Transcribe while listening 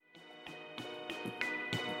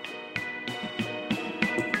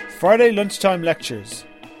Friday lunchtime lectures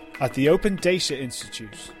at the Open Data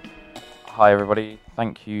Institute. Hi everybody,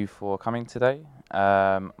 thank you for coming today.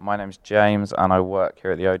 My name's James and I work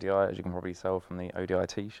here at the ODI, as you can probably tell from the ODI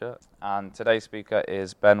t-shirt. And today's speaker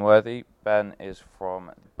is Ben Worthy. Ben is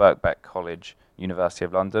from Birkbeck College, University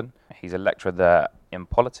of London. He's a lecturer there in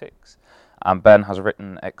politics. And Ben has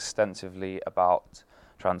written extensively about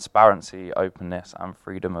transparency, openness and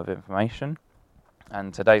freedom of information.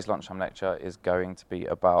 And today's lunchtime lecture is going to be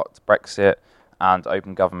about Brexit and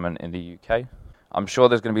open government in the UK. I'm sure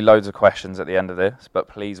there's going to be loads of questions at the end of this, but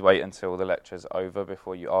please wait until the lecture's over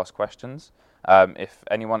before you ask questions. If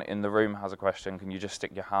anyone in the room has a question, can you just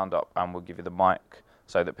stick your hand up and we'll give you the mic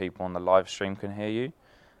so that people on the live stream can hear you.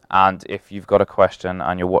 And if you've got a question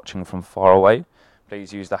and you're watching from far away,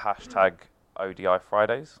 please use the hashtag ODI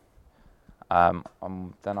Fridays. Then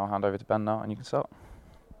I'll hand over to Ben now and you can start.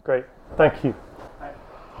 Great, thank you.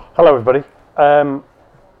 Hello everybody.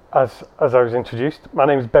 As I was introduced, my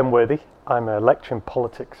name is Ben Worthy. I'm a lecturer in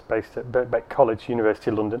politics based at Birkbeck College,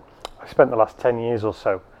 University of London. I've spent the last 10 years or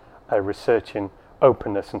so researching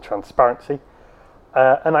openness and transparency.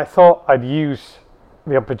 And I thought I'd use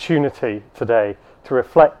the opportunity today to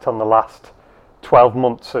reflect on the last 12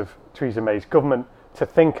 months of Theresa May's government to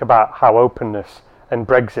think about how openness and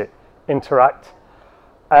Brexit interact.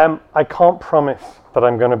 I can't promise that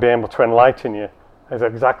I'm going to be able to enlighten you as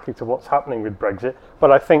exactly to what's happening with Brexit, but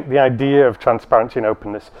I think the idea of transparency and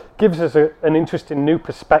openness gives us an interesting new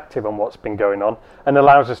perspective on what's been going on and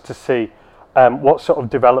allows us to see what sort of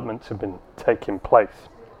developments have been taking place.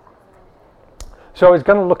 So I was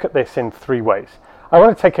going to look at this in three ways. I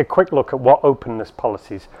want to take a quick look at what openness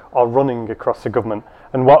policies are running across the government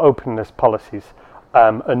and what openness policies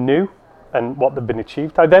are new and what they've been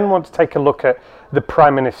achieved. I then want to take a look at the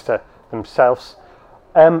Prime Minister themselves.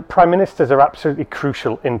 Prime Ministers are absolutely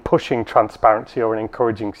crucial in pushing transparency or in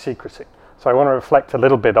encouraging secrecy. So I want to reflect a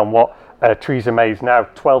little bit on what Theresa May's now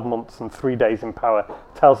 12 months and 3 days in power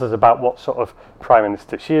tells us about what sort of Prime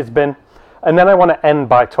Minister she has been. And then I want to end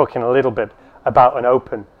by talking a little bit about an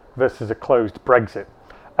open versus a closed Brexit.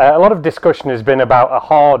 A lot of discussion has been about a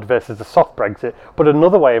hard versus a soft Brexit, but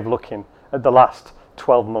another way of looking at the last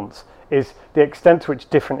 12 months is the extent to which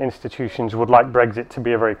different institutions would like Brexit to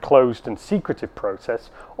be a very closed and secretive process,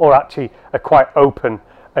 or actually a quite open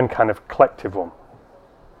and kind of collective one.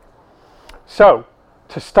 So,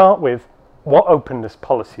 to start with, what openness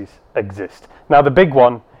policies exist? Now, the big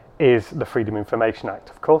one is the Freedom of Information Act.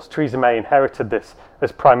 Of course, Theresa May inherited this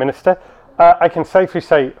as Prime Minister. I can safely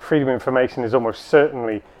say freedom of information is almost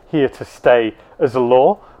certainly here to stay as a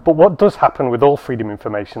law, but what does happen with all freedom of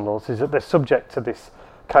information laws is that they're subject to this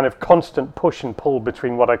kind of constant push and pull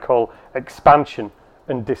between what I call expansion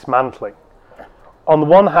and dismantling. On the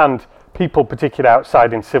one hand, people, particularly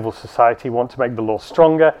outside in civil society, want to make the law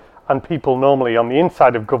stronger, and people normally on the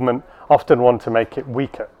inside of government often want to make it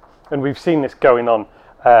weaker. And we've seen this going on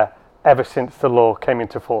ever since the law came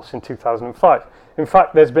into force in 2005. In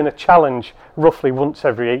fact, there's been a challenge roughly once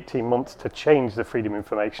every 18 months to change the Freedom of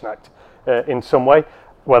Information Act in some way,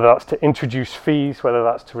 whether that's to introduce fees, whether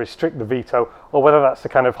that's to restrict the veto, or whether that's the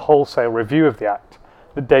kind of wholesale review of the Act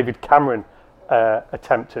that David Cameron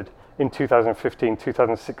attempted in 2015,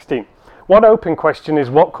 2016. One open question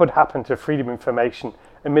is what could happen to freedom of information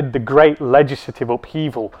amid the great legislative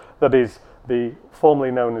upheaval that is the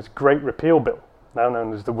formerly known as Great Repeal Bill, now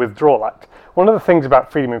known as the Withdrawal Act. One of the things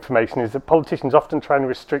about freedom of information is that politicians often try and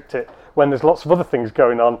restrict it when there's lots of other things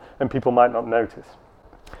going on and people might not notice.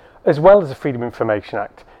 As well as the Freedom of Information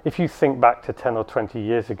Act, if you think back to 10 or 20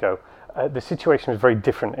 years ago, the situation was very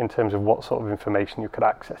different in terms of what sort of information you could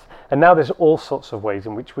access. And now there's all sorts of ways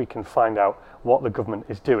in which we can find out what the government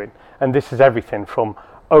is doing. And this is everything from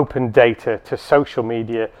open data to social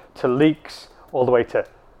media to leaks, all the way to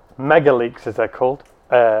mega leaks, as they're called,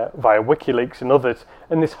 via WikiLeaks and others.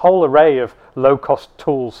 And this whole array of low-cost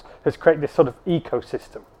tools has created this sort of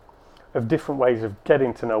ecosystem of different ways of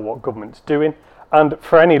getting to know what government's doing. And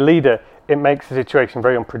for any leader, it makes the situation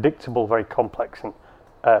very unpredictable, very complex and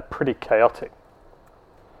pretty chaotic.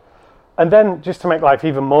 And then, just to make life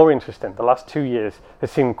even more interesting, the last 2 years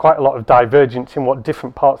has seen quite a lot of divergence in what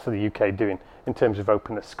different parts of the UK are doing in terms of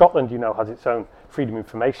openness. Scotland, you know, has its own Freedom of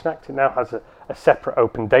Information Act. It now has a separate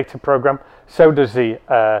open data programme. So does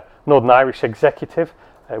the Northern Irish Executive,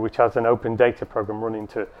 which has an open data programme running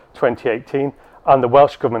to 2018. And the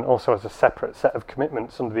Welsh Government also has a separate set of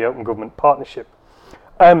commitments under the Open Government Partnership.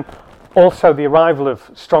 Also, the arrival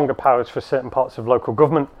of stronger powers for certain parts of local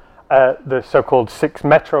government, the so-called 6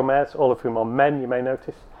 metro mayors, all of whom are men, you may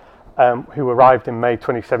notice, who arrived in May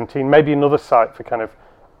 2017, maybe another site for kind of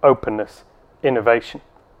openness innovation.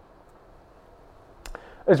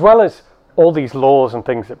 As well as all these laws and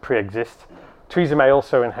things that pre-exist, Theresa May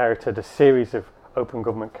also inherited a series of open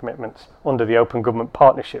government commitments under the Open Government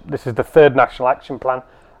Partnership. This is the third National Action Plan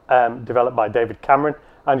developed by David Cameron,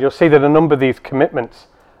 and you'll see that a number of these commitments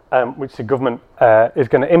which the government is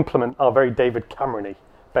going to implement are very David Cameron-y: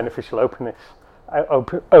 beneficial openness,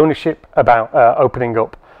 ownership, about opening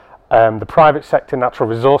up the private sector, natural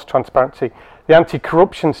resource transparency, the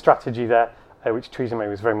anti-corruption strategy there, which Theresa May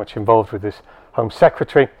was very much involved with as Home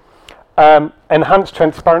Secretary, enhanced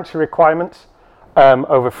transparency requirements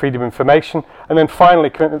over freedom of information, and then finally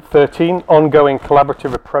commitment 13, ongoing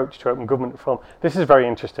collaborative approach to open government reform. This is very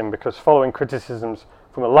interesting because following criticisms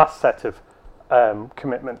from the last set of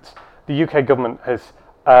commitments, the UK government has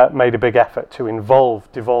made a big effort to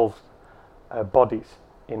devolve bodies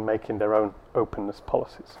in making their own openness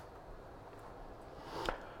policies.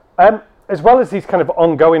 As well as these kind of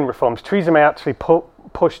ongoing reforms, Theresa May actually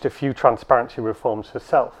pushed a few transparency reforms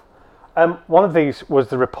herself. One of these was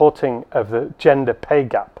the reporting of the gender pay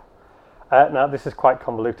gap. Now, this is quite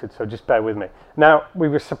convoluted, so just bear with me. Now, we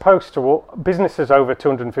were supposed to, businesses over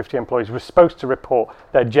 250 employees were supposed to report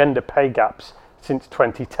their gender pay gaps since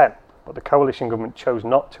 2010, but the coalition government chose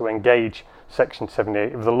not to engage Section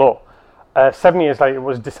 78 of the law. 7 years later, it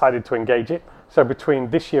was decided to engage it. So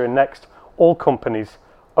between this year and next, all companies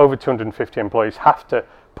over 250 employees have to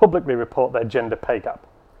publicly report their gender pay gap.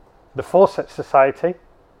 The Fawcett Society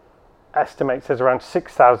estimates there's around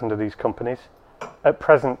 6,000 of these companies. At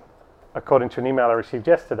present, according to an email I received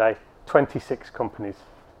yesterday, 26 companies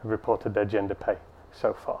have reported their gender pay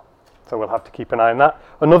so far. So we'll have to keep an eye on that.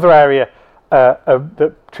 Another area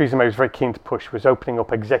that Theresa May was very keen to push was opening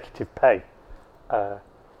up executive pay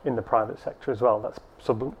in the private sector as well. That's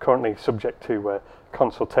currently subject to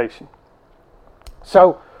consultation.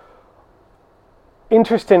 So,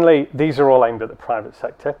 interestingly, these are all aimed at the private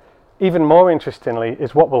sector. Even more interestingly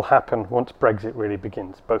is what will happen once Brexit really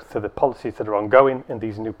begins, both to the policies that are ongoing and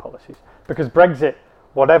these new policies. Because Brexit,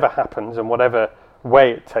 whatever happens and whatever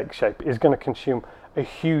way it takes shape, is going to consume a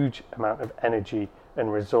huge amount of energy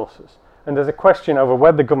and resources. And there's a question over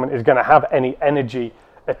whether the government is going to have any energy,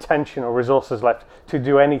 attention or resources left to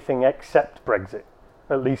do anything except Brexit,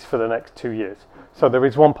 at least for the next 2 years. So there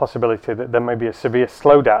is one possibility that there may be a severe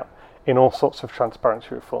slowdown in all sorts of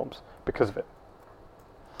transparency reforms because of it.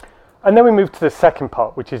 And then we move to the second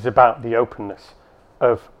part, which is about the openness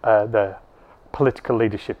of the political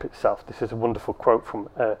leadership itself. This is a wonderful quote from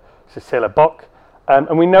Cecilia Bock.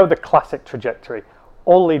 And we know the classic trajectory.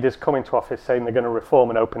 All leaders come into office saying they're going to reform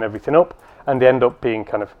and open everything up, and they end up being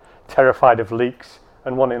kind of terrified of leaks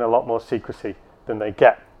and wanting a lot more secrecy than they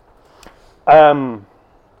get.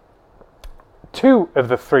 Two of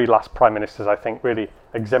the three last prime ministers, I think, really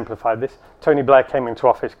exemplified this. Tony Blair came into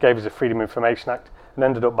office, gave us a Freedom of Information Act, and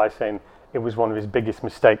ended up by saying it was one of his biggest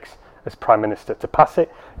mistakes as prime minister to pass it.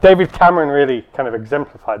 David Cameron really kind of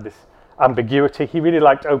exemplified this ambiguity. He really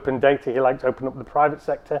liked open data. He liked to open up the private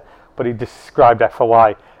sector, but he described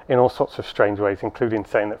FOI in all sorts of strange ways, including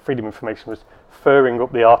saying that freedom of information was furring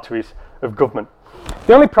up the arteries of government.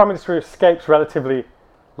 The only prime minister who escapes relatively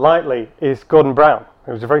lightly is Gordon Brown.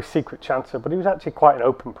 He was a very secret chancellor, but he was actually quite an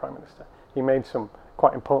open prime minister. He made some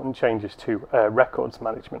quite important changes to records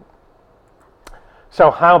management. So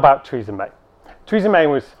how about Theresa May? Theresa May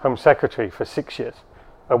was Home Secretary for 6 years,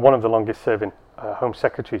 one of the longest serving Home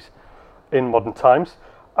Secretaries in modern times.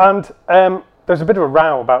 And there's a bit of a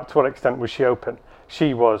row about to what extent was she open.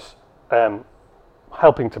 She was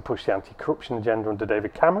helping to push the anti-corruption agenda under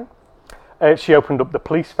David Cameron. She opened up the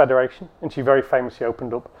Police Federation, and she very famously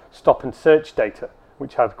opened up stop and search data,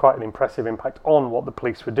 which had quite an impressive impact on what the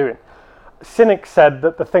police were doing. Cynics said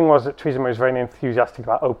that the thing was that Theresa May was very enthusiastic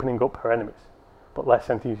about opening up her enemies, but less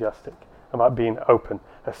enthusiastic about being open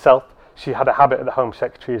herself. She had a habit at the Home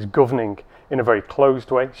Secretary as governing in a very closed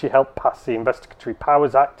way. She helped pass the Investigatory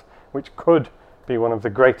Powers Act, which could be one of the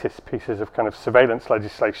greatest pieces of kind of surveillance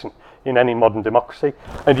legislation in any modern democracy.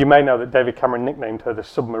 And you may know that David Cameron nicknamed her the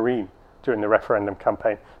submarine during the referendum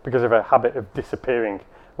campaign because of her habit of disappearing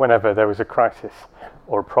whenever there was a crisis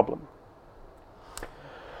or a problem.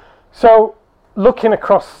 So, looking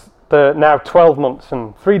across the now 12 months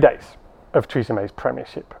and 3 days of Theresa May's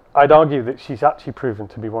premiership, I'd argue that she's actually proven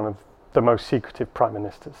to be one of the most secretive prime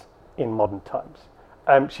ministers in modern times.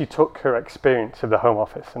 She took her experience of the Home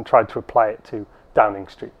Office and tried to apply it to Downing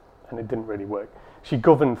Street, and it didn't really work. She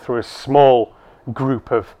governed through a small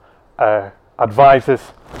group of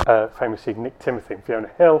advisors, famously Nick Timothy and Fiona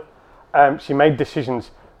Hill. She made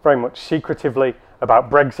decisions very much secretively about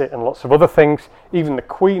Brexit and lots of other things. Even the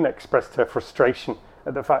Queen expressed her frustration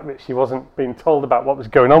at the fact that she wasn't being told about what was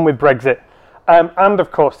going on with Brexit. And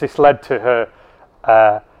of course, this led to her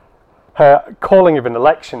her calling of an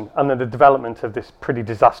election, and then the development of this pretty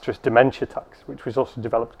disastrous dementia tax, which was also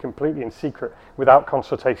developed completely in secret without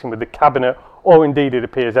consultation with the cabinet or indeed, it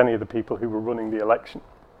appears, any of the people who were running the election.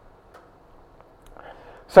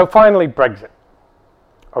 So finally, Brexit.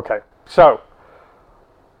 Okay, so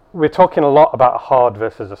we're talking a lot about a hard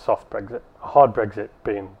versus a soft Brexit. A hard Brexit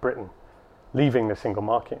being Britain leaving the single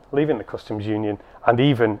market, leaving the customs union, and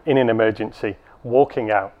even in an emergency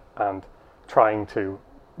walking out and trying to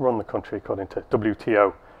run the country according to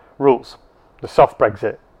WTO rules. The soft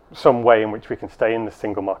Brexit, some way in which we can stay in the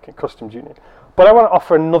single market customs union. But I want to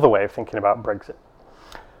offer another way of thinking about Brexit.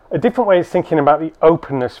 A different way is thinking about the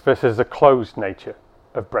openness versus the closed nature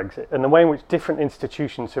of Brexit, and the way in which different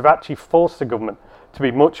institutions have actually forced the government to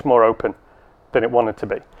be much more open than it wanted to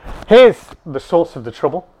be. Here's the source of the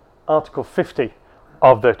trouble, Article 50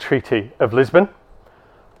 of the Treaty of Lisbon.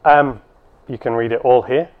 You can read it all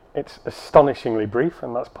here. It's astonishingly brief,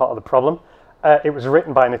 and that's part of the problem. It was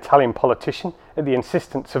written by an Italian politician at the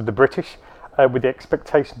insistence of the British, with the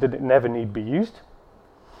expectation that it never need be used.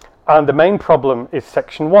 And the main problem is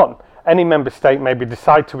Section 1. Any member state may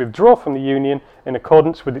decide to withdraw from the Union in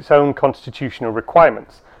accordance with its own constitutional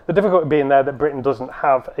requirements. The difficulty being there that Britain doesn't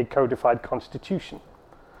have a codified constitution.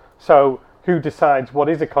 So who decides what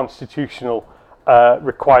is a constitutional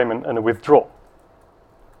requirement and a withdrawal?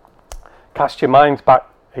 Cast your minds back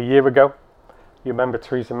a year ago. You remember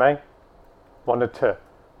Theresa May wanted to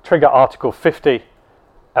trigger Article 50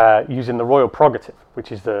 using the royal prerogative,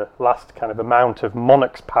 which is the last kind of amount of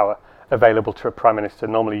monarch's power available to a prime minister,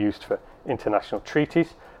 normally used for international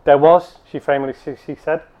treaties. There was, she famously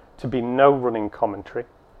said, to be no running commentary.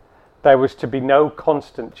 There was to be no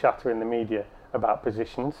constant chatter in the media about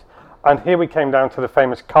positions. And here we came down to the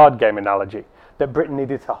famous card game analogy, that Britain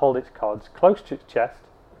needed to hold its cards close to its chest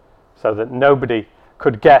so that nobody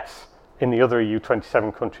could guess in the other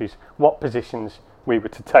EU27 countries what positions we were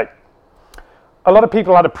to take. A lot of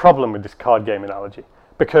people had a problem with this card game analogy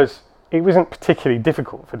because it wasn't particularly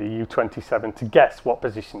difficult for the EU27 to guess what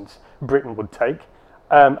positions Britain would take,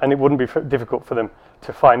 and it wouldn't be difficult for them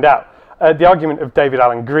to find out. The argument of David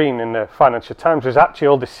Alan Green in the Financial Times was actually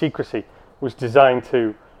all this secrecy was designed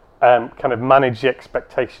to kind of manage the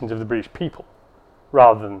expectations of the British people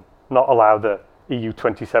rather than not allow the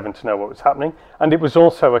EU27 to know what was happening. And it was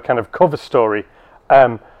also a kind of cover story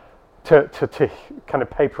to kind of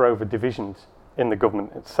paper over divisions in the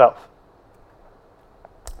government itself.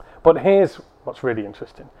 But here's what's really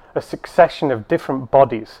interesting. A succession of different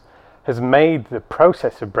bodies has made the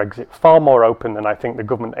process of Brexit far more open than I think the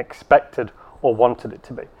government expected or wanted it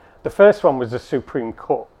to be. The first one was the Supreme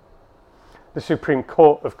Court. The Supreme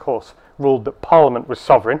Court, of course, ruled that Parliament was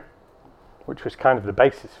sovereign, which was kind of the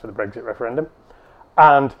basis for the Brexit referendum,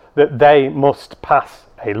 and that they must pass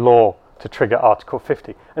a law to trigger Article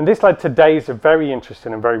 50. And this led to days of very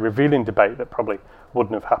interesting and very revealing debate that probably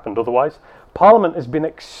wouldn't have happened otherwise. Parliament has been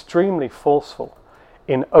extremely forceful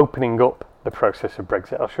in opening up the process of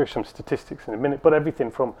Brexit. I'll show you some statistics in a minute, but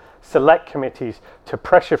everything from select committees to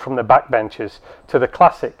pressure from the backbenchers to the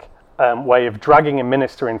classic way of dragging a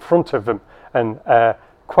minister in front of them and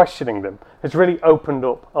questioning them has really opened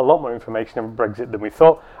up a lot more information on Brexit than we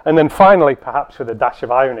thought. And then finally, perhaps with a dash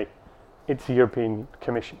of irony, it's the European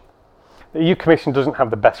Commission. The EU Commission doesn't have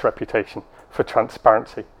the best reputation for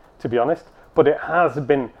transparency, to be honest, but it has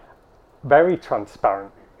been very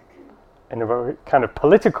transparent in a very kind of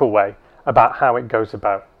political way about how it goes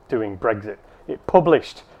about doing Brexit. It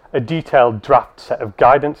published a detailed draft set of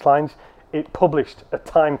guidance lines. It published a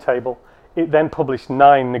timetable. It then published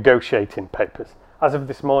 9 negotiating papers. As of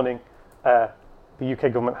this morning, the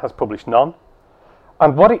UK government has published none.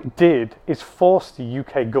 And what it did is force the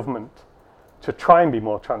UK government to try and be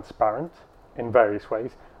more transparent in various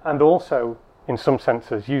ways, and also, in some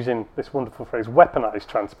senses, using this wonderful phrase, weaponise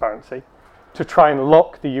transparency, to try and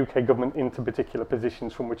lock the UK government into particular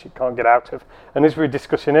positions from which it can't get out of. And as we were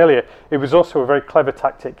discussing earlier, it was also a very clever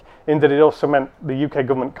tactic in that it also meant the UK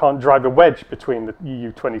government can't drive a wedge between the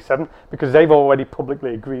EU27 because they've already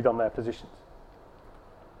publicly agreed on their positions.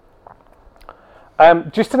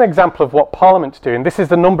 Just an example of what Parliament's doing. This is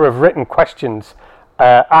the number of written questions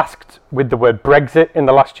asked with the word Brexit in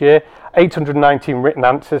the last year, 819 written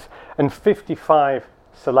answers, and 55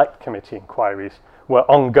 select committee inquiries were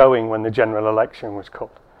ongoing when the general election was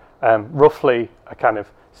called. Roughly a kind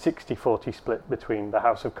of 60-40 split between the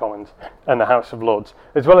House of Commons and the House of Lords,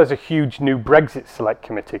 as well as a huge new Brexit select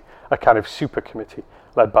committee, a kind of super committee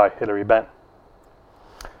led by Hilary Benn.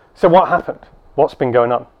 So what happened? What's been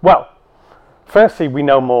going on? Well, firstly, we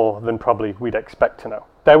know more than probably we'd expect to know.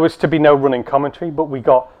 There was to be no running commentary, but we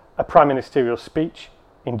got a prime ministerial speech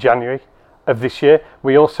in January, of this year.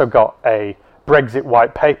 We also got a Brexit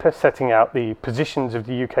white paper setting out the positions of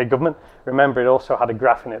the UK government. Remember, it also had a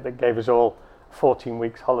graph in it that gave us all 14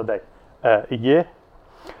 weeks holiday a year.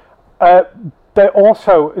 There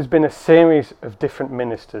also has been a series of different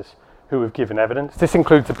ministers who have given evidence. This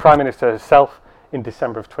includes the Prime Minister herself in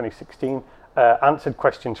December of 2016, answered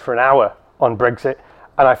questions for an hour on Brexit.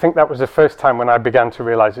 And I think that was the first time when I began to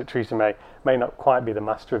realise that Theresa may not quite be the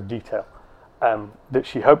master of detail that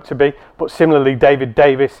she hoped to be. But similarly, David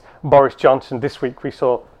Davis, Boris Johnson, this week we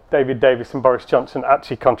saw David Davis and Boris Johnson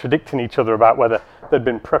actually contradicting each other about whether there'd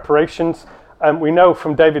been preparations. We know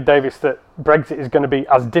from David Davis that Brexit is going to be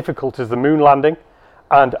as difficult as the moon landing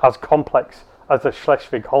and as complex as the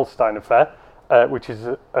Schleswig-Holstein affair, which is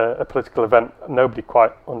a political event nobody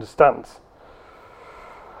quite understands.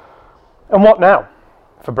 And what now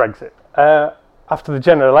for Brexit? After the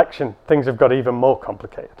general election, things have got even more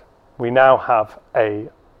complicated. We now have a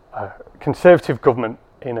Conservative government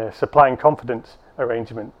in a supply and confidence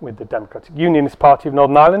arrangement with the Democratic Unionist Party of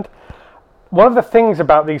Northern Ireland. One of the things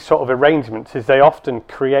about these sort of arrangements is they often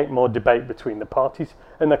create more debate between the parties,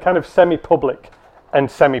 and they're kind of semi-public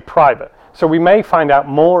and semi-private. So we may find out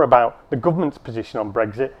more about the government's position on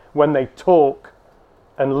Brexit when they talk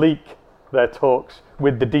and leak their talks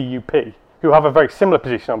with the DUP, who have a very similar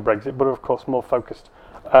position on Brexit, but are of course more focused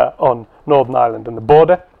on Northern Ireland and the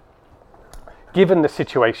border. Given the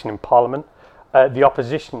situation in Parliament, the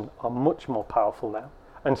opposition are much more powerful now.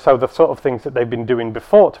 And so the sort of things that they've been doing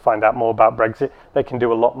before to find out more about Brexit, they can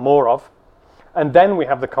do a lot more of. And then we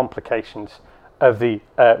have the complications of the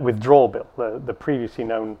withdrawal bill, the previously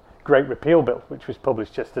known Great Repeal Bill, which was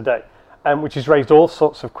published yesterday, which has raised all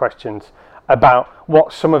sorts of questions about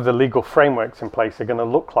what some of the legal frameworks in place are going to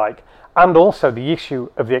look like, and also the issue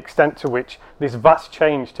of the extent to which this vast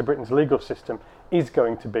change to Britain's legal system is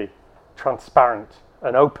going to be transparent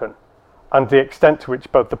and open, and the extent to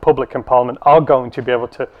which both the public and Parliament are going to be able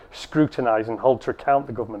to scrutinise and hold to account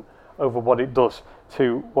the government over what it does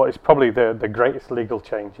to what is probably the greatest legal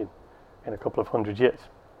change in a couple of 100 years.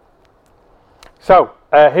 So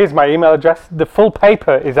here's my email address. The full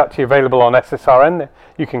paper is actually available on SSRN.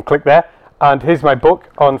 You can click there. And here's my book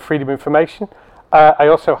on freedom of information. I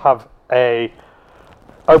also have a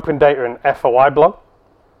open data and FOI blog.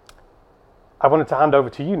 I wanted to hand over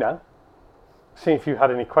to you now, see if you had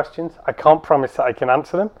any questions. I can't promise that I can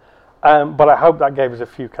answer them, but I hope that gave us a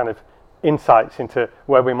few kind of insights into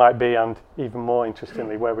where we might be, and even more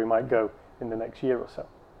interestingly, where we might go in the next year or so.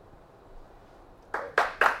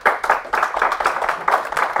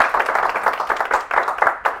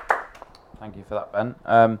 Thank you for that,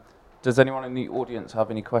 Ben. Does anyone in the audience have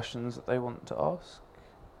any questions that they want to ask?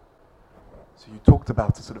 So you talked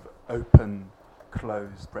about a sort of open,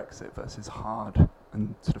 closed Brexit versus hard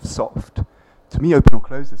and sort of soft. To me, open or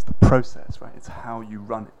closed is the process, right? It's how you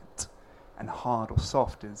run it. And hard or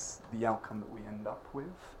soft is the outcome that we end up with.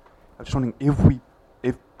 I'm just wondering,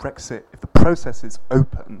 if the process is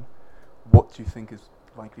open, what do you think is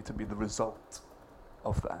likely to be the result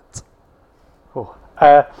of that? Oh,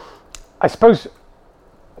 I suppose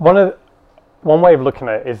one way of looking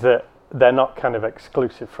at it is that they're not kind of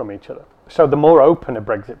exclusive from each other. So the more open a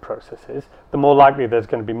Brexit process is, the more likely there's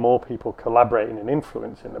going to be more people collaborating and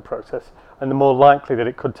influencing the process, and the more likely that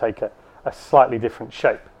it could take a slightly different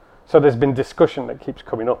shape. So there's been discussion that keeps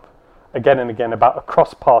coming up again and again about a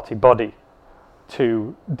cross-party body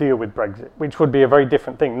to deal with Brexit, which would be a very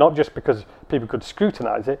different thing, not just because people could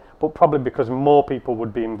scrutinise it, but probably because more people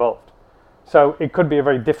would be involved. So it could be a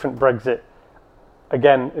very different Brexit,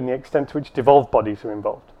 again, in the extent to which devolved bodies are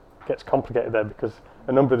involved. It gets complicated there because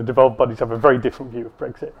a number of the devolved bodies have a very different view of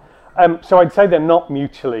Brexit. So I'd say they're not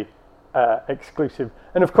mutually exclusive.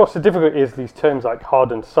 And of course the difficulty is these terms like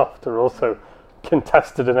hard and soft are also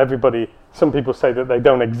contested, and some people say that they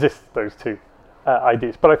don't exist, those two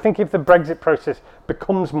ideas. But I think if the Brexit process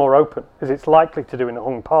becomes more open, as it's likely to do in a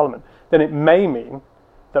hung parliament, then it may mean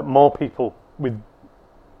that more people with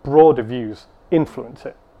broader views influence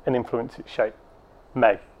it and influence its shape.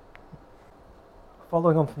 May.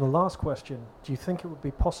 Following on from the last question, do you think it would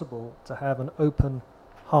be possible to have an open,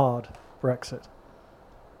 hard Brexit?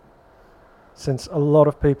 Since a lot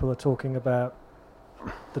of people are talking about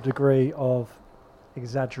the degree of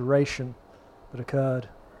exaggeration that occurred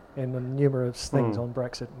in the numerous things on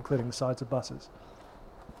Brexit, including the sides of buses.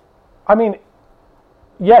 I mean,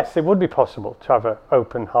 yes, it would be possible to have an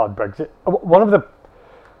open, hard Brexit.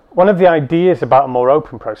 One of the ideas about a more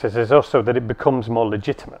open process is also that it becomes more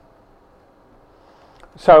legitimate.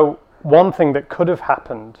 So one thing that could have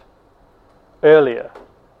happened earlier,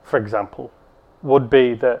 for example, would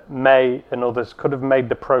be that May and others could have made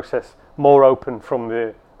the process more open from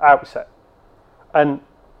the outset. And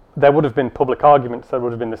there would have been public arguments, there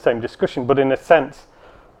would have been the same discussion, but in a sense,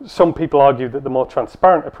 some people argue that the more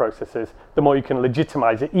transparent a process is, the more you can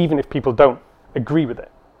legitimize it, even if people don't agree with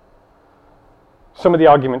it. Some of the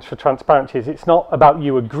arguments for transparency is it's not about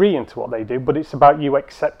you agreeing to what they do, but it's about you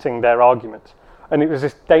accepting their arguments. And it was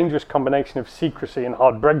this dangerous combination of secrecy and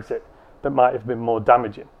hard Brexit that might have been more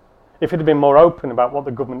damaging. If it had been more open about what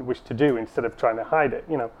the government wished to do instead of trying to hide it,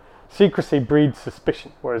 secrecy breeds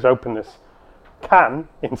suspicion, whereas openness can,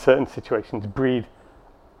 in certain situations, breed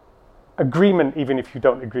agreement. Even if you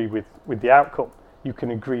don't agree with the outcome, you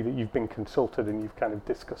can agree that you've been consulted and you've kind of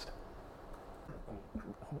discussed it.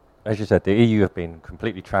 As you said, the EU have been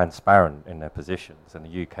completely transparent in their positions, and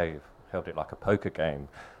the UK have held it like a poker game.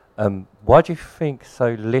 Why do you think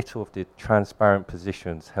so little of the transparent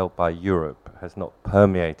positions held by Europe has not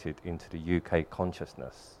permeated into the UK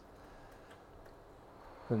consciousness?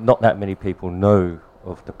 Not that many people know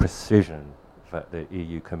of the precision that the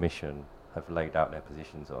EU Commission have laid out their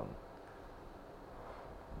positions on.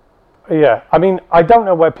 Yeah, I mean, I don't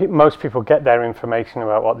know where most people get their information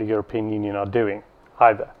about what the European Union are doing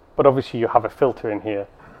either. But obviously you have a filter in here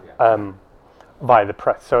via the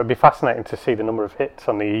press. So it'd be fascinating to see the number of hits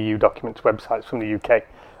on the EU documents websites from the UK,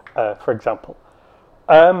 for example.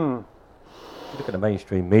 Look at the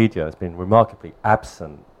mainstream media, has been remarkably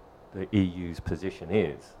absent the EU's position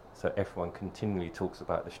is. So everyone continually talks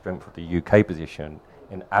about the strength of the UK position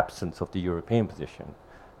in absence of the European position.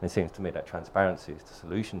 And it seems to me that transparency is the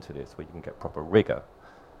solution to this, where you can get proper rigour.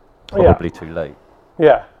 Probably too late.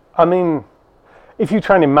 Yeah, I mean, if you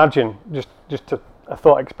try and imagine, just a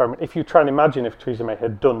thought experiment, if you try and imagine if Theresa May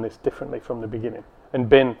had done this differently from the beginning and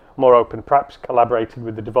been more open, perhaps collaborated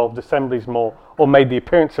with the devolved assemblies more, or made the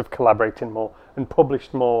appearance of collaborating more and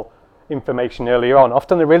published more information earlier on.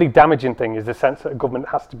 Often the really damaging thing is the sense that a government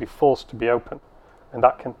has to be forced to be open, and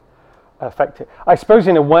that can affect it. I suppose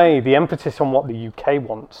in a way the emphasis on what the UK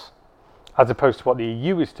wants as opposed to what the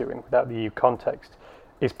EU is doing without the EU context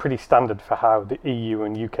is pretty standard for how the EU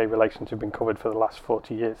and UK relations have been covered for the last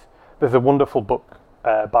 40 years. There's a wonderful book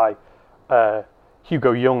by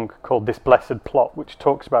Hugo Young called This Blessed Plot, which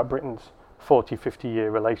talks about Britain's 40-50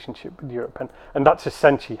 year relationship with Europe, and that's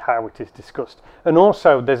essentially how it is discussed. And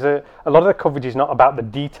also there's a lot of the coverage is not about the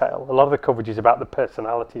detail, a lot of the coverage is about the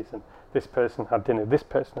personalities, and this person had dinner with this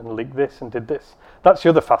person and leaked this and did this. That's the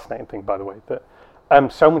other fascinating thing, by the way,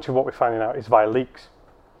 that so much of what we're finding out is via leaks.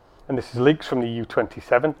 And this is leaks from the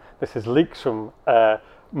EU27, this is leaks from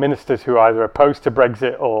ministers who are either opposed to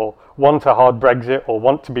Brexit or want a hard Brexit or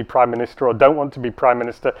want to be Prime Minister or don't want to be Prime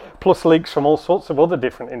Minister, plus leaks from all sorts of other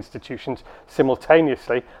different institutions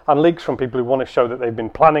simultaneously, and leaks from people who want to show that they've been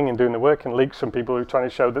planning and doing the work, and leaks from people who are trying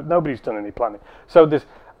to show that nobody's done any planning. So there's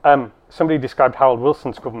somebody described Harold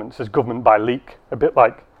Wilson's government as government by leak, a bit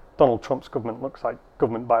like Donald Trump's government looks like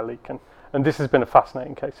government by leak, and this has been a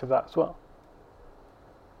fascinating case of that as well.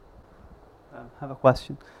 I have a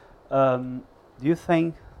question. Do you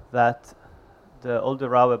think that all the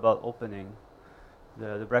row about opening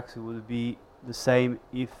the Brexit would be the same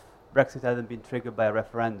if Brexit hadn't been triggered by a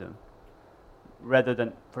referendum, rather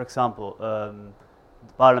than, for example,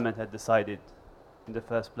 the Parliament had decided in the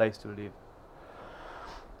first place to leave?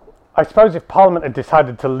 I suppose if Parliament had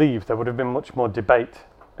decided to leave, there would have been much more debate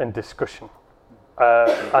and discussion,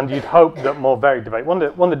 and you'd hope that more varied debate. One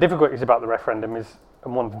of the difficulties about the referendum is,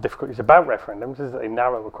 and one of the difficulties about referendums is that they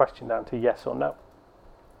narrow a question down to yes or no.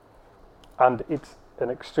 And it's an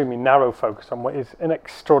extremely narrow focus on what is an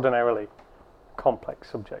extraordinarily complex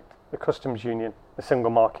subject. The customs union, the single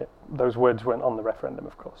market, those words weren't on the referendum,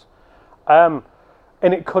 of course. And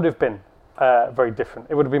it could have been very different.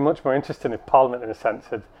 It would have been much more interesting if Parliament, in a sense,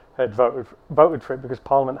 had voted for it, because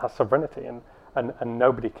Parliament has sovereignty and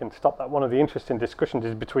nobody can stop that. One of the interesting discussions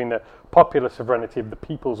is between the popular sovereignty of the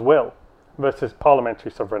people's will versus parliamentary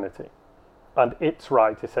sovereignty and its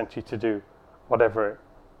right essentially to do whatever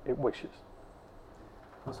it wishes.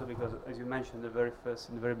 Also because, as you mentioned, in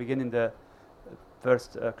the very beginning, the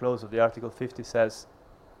first clause of the Article 50 says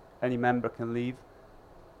any member can leave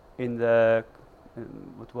in the,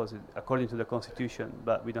 according to the Constitution,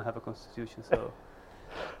 but we don't have a Constitution, so...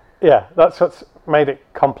 Yeah, that's what's made it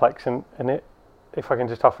complex, and it, if I can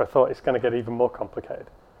just offer a thought, it's going to get even more complicated.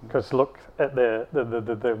 Because look at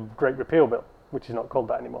the Great Repeal Bill, which is not called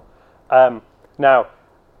that anymore. Now,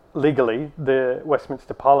 legally, the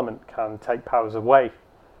Westminster Parliament can take powers away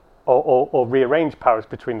or rearrange powers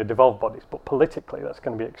between the devolved bodies, but politically that's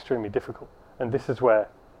going to be extremely difficult. And this is where,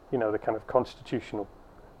 the kind of constitutional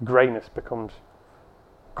greyness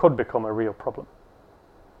could become a real problem.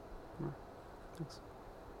 Thanks.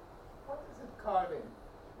 What is it carving,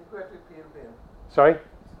 the Great Repeal Bill? Sorry?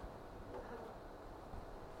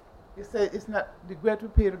 You say it's not the Great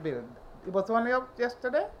Repeal Bill. It was only up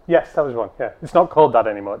yesterday? Yes, that was one, yeah. It's not called that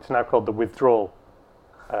anymore. It's now called the Withdrawal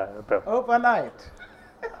Bill. Overnight.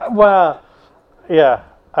 Well, yeah.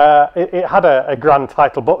 It had a grand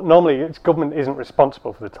title, but normally its government isn't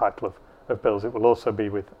responsible for the title of bills. It will also be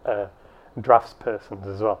with draftspersons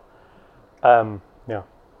as well. Yeah.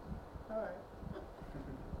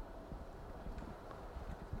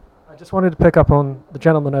 I just wanted to pick up on the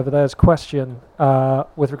gentleman over there's question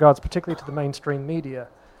with regards particularly to the mainstream media,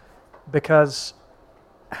 because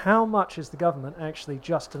how much is the government actually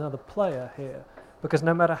just another player here? Because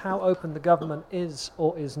no matter how open the government is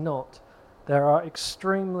or is not, there are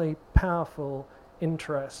extremely powerful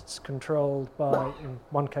interests controlled by, in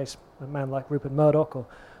one case, a man like Rupert Murdoch, or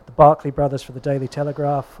the Barclay brothers for the Daily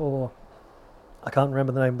Telegraph, or I can't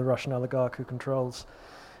remember the name of the Russian oligarch who controls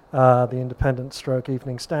the Independent /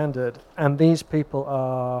 Evening Standard. And these people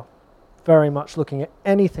are very much looking at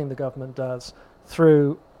anything the government does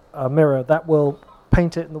through a mirror that will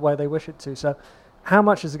paint it in the way they wish it to. So how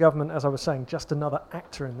much is the government, as I was saying, just another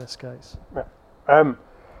actor in this case? Yeah.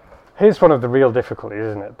 Here's one of the real difficulties,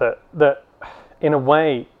 isn't it? That in a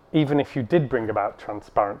way, even if you did bring about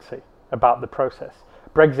transparency about the process,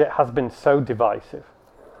 Brexit has been so divisive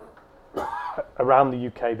around the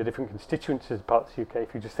UK, the different constituencies of parts of the UK.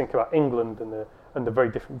 If you just think about England and the very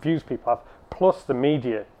different views people have, plus the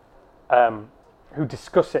media who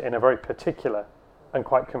discuss it in a very particular and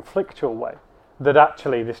quite conflictual way, that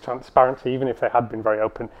actually this transparency, even if they had been very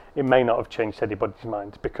open, it may not have changed anybody's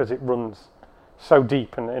mind because it runs so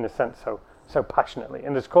deep and in a sense so passionately.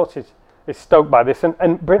 And of course it's stoked by this.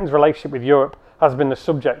 And Britain's relationship with Europe has been the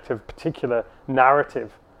subject of particular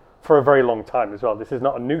narrative for a very long time as well. This is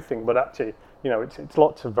not a new thing, but actually, it's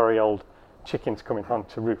lots of very old chickens coming home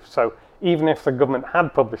to roost. So even if the government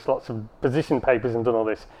had published lots of position papers and done all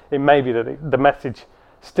this, it may be that the message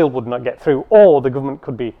still would not get through, or the government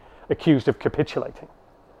could be accused of capitulating,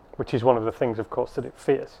 which is one of the things, of course, that it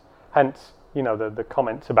fears. Hence, the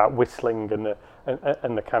comments about whistling and the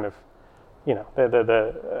kind of,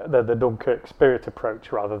 the Dunkirk spirit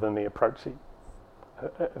approach rather than the approach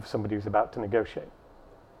of somebody who's about to negotiate.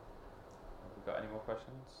 Have we got any more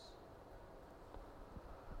questions?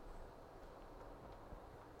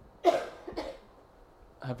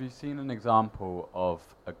 Have you seen an example of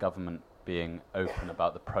a government being open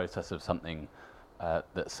about the process of something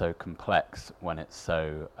that's so complex when it's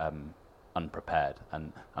so unprepared?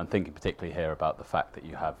 And I'm thinking particularly here about the fact that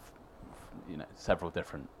you have several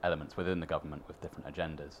different elements within the government with different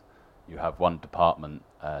agendas. You have one department,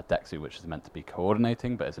 DEXU, which is meant to be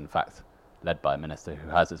coordinating, but is in fact led by a minister who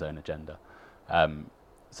has his own agenda.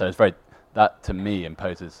 So it's that to me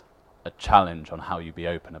imposes a challenge on how you be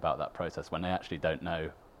open about that process when they actually don't know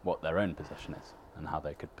what their own position is and how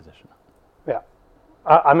they could position it. Yeah.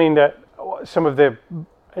 I mean, at the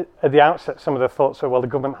outset, some of the thoughts were, well, the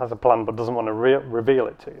government has a plan but doesn't want to reveal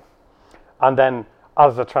it to you. And then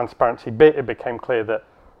as the transparency bit, it became clear that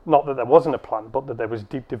not that there wasn't a plan, but that there was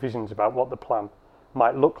deep divisions about what the plan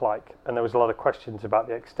might look like. And there was a lot of questions about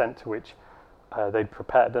the extent to which they'd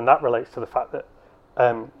prepared. And that relates to the fact that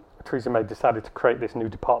Theresa May decided to create this new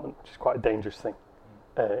department, which is quite a dangerous thing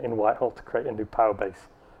in Whitehall, to create a new power base.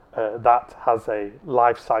 That has a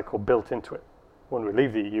life cycle built into it. When we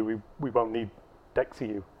leave the EU, we won't need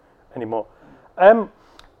DEXEU anymore.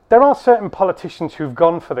 There are certain politicians who've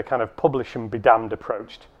gone for the kind of publish and be damned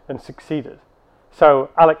approach and succeeded.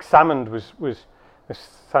 So Alex Salmond was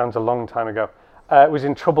this sounds a long time ago, was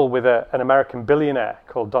in trouble with an American billionaire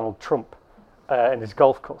called Donald Trump in his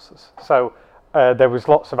golf courses. So there was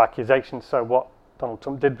lots of accusations. So what Alex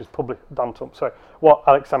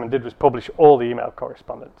Salmond did was publish all the email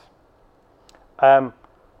correspondence.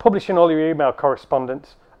 Publishing all your email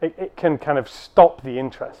correspondence, it can kind of stop the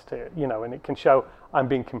interest here, and it can show I'm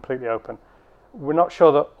being completely open. We're not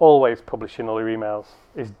sure that always publishing all your emails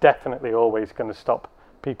is definitely always going to stop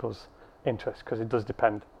people's interest, because it does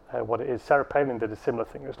depend what it is. Sarah Palin did a similar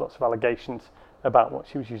thing. There's lots of allegations about what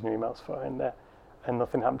she was using emails for in there, and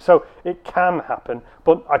nothing happened. So it can happen,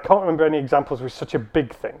 but I can't remember any examples with such a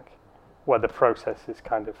big thing where the process is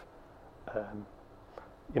kind of,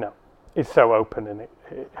 is so open and it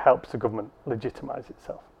helps the government legitimise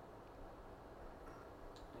itself.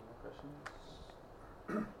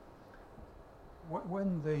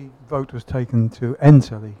 When the vote was taken to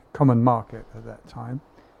enter the common market at that time,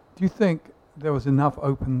 do you think there was enough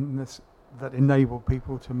openness that enabled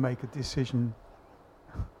people to make a decision,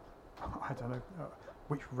 I don't know,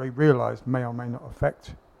 which they realised may or may not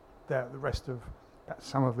affect the rest of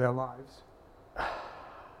some of their lives?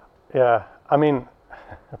 Yeah, I mean,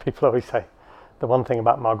 people always say the one thing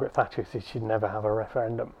about Margaret Thatcher is she'd never have a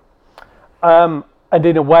referendum. And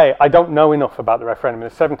in a way, I don't know enough about the referendum in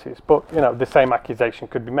the 70s, but the same accusation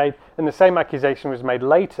could be made. And the same accusation was made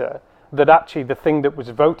later, that actually the thing that was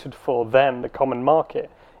voted for then, the common market,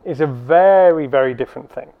 is a very, very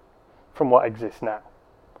different thing from what exists now.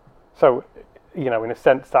 So, in a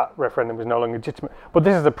sense, that referendum was no longer legitimate. But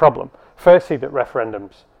this is the problem. Firstly, that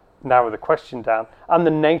referendums narrow the question down, and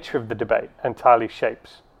the nature of the debate entirely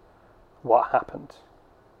shapes what happens.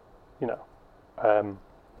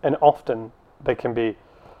 And often they can be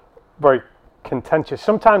very contentious.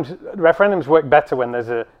 Sometimes referendums work better when there's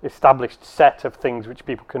an established set of things which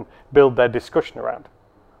people can build their discussion around.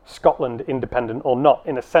 Scotland, independent or not,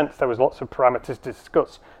 in a sense, there was lots of parameters to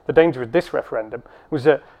discuss. The danger with this referendum was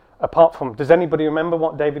that, apart from, does anybody remember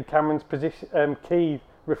what David Cameron's key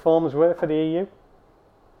reforms were for the EU?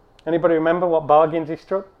 Anybody remember what bargains he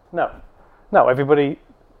struck? No, everybody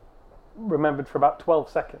remembered for about 12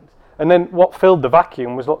 seconds. And then what filled the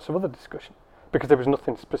vacuum was lots of other discussion, because there was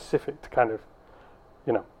nothing specific to kind of,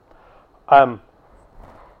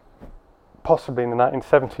 possibly in the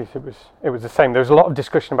 1970s it was the same. There was a lot of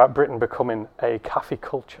discussion about Britain becoming a cafe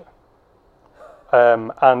culture,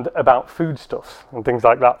 and about foodstuffs and things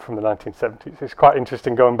like that from the 1970s. It's quite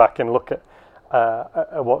interesting going back and look at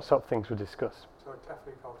what sort of things were discussed. So a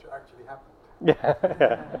cafe culture actually happened.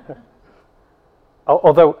 Yeah.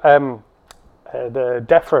 Although the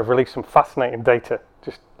DEFRA have released some fascinating data,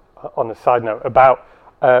 just on a side note, about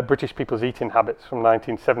British people's eating habits from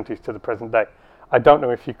 1970s to the present day. I don't know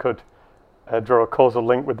if you could draw a causal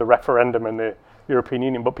link with the referendum and the European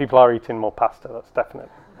Union, but people are eating more pasta. That's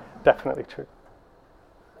definitely true.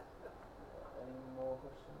 Any more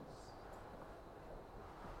questions?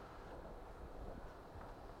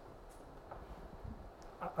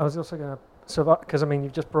 I was also going to, because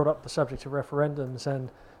you've just brought up the subject of referendums,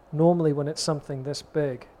 and normally when it's something this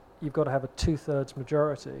big, you've got to have a 2/3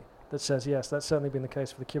 majority that says yes. That's certainly been the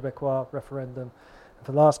case for the Quebecois referendum and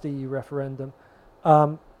for the last EU referendum.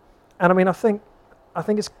 And I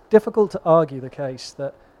think it's difficult to argue the case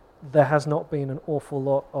that there has not been an awful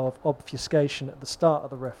lot of obfuscation at the start of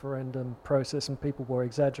the referendum process and people were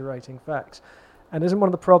exaggerating facts. And isn't one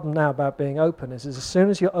of the problems now about being open is as soon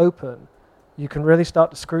as you're open, you can really start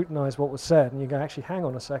to scrutinise what was said, and you go, actually, hang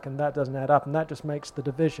on a second, that doesn't add up, and that just makes the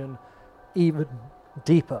division even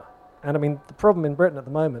deeper. And the problem in Britain at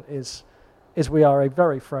the moment is we are a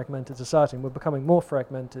very fragmented society, and we're becoming more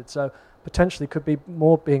fragmented. So potentially could be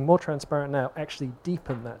being more transparent now actually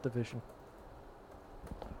deepen that division.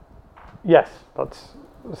 Yes, that's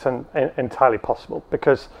entirely possible,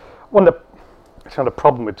 because it's not a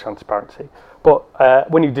problem with transparency, but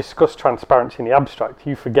when you discuss transparency in the abstract,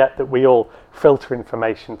 you forget that we all filter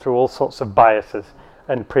information through all sorts of biases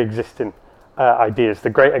and pre-existing ideas. The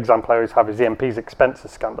great example I always have is the MP's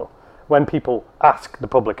expenses scandal. When people ask the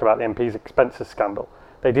public about the MP's expenses scandal,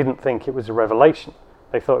 they didn't think it was a revelation.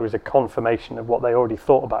 They thought it was a confirmation of what they already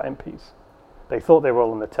thought about MPs. They thought they were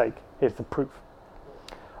all on the take. Here's the proof.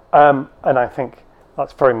 And I think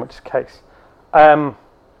that's very much the case. The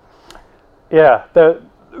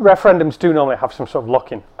referendums do normally have some sort of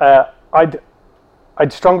lock-in. I'd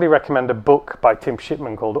strongly recommend a book by Tim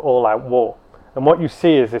Shipman called All Out War. And what you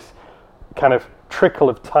see is this kind of trickle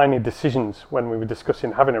of tiny decisions when we were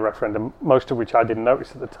discussing having a referendum, most of which I didn't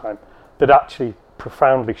notice at the time, that actually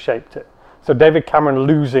profoundly shaped it. So David Cameron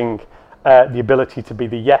losing the ability to be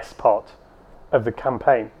the yes part of the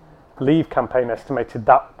campaign. Leave campaign estimated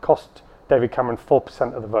that cost David Cameron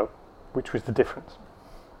 4% of the vote, which was the difference.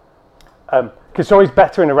 Because it's always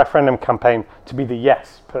better in a referendum campaign to be the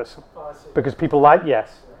yes person, because people like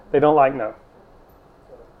yes, they don't like no.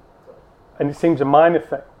 And it seems a minor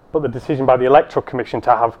thing, but the decision by the Electoral Commission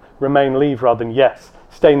to have Remain leave rather than yes,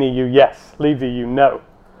 stay in the EU yes, leave the EU no,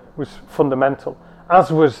 was fundamental.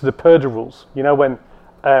 As was the Purdah rules. when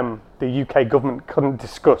the UK government couldn't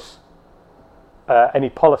discuss any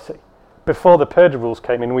policy. Before the Purdah rules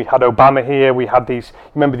came in, we had Obama here, we had these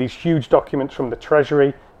huge documents from the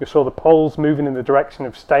Treasury, you saw the polls moving in the direction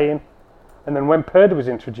of staying, and then when Purdah was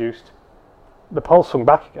introduced, the polls swung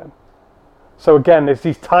back again. So again, there's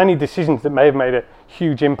these tiny decisions that may have made a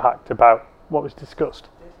huge impact about what was discussed.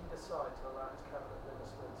 Did he decide to allow his cabinet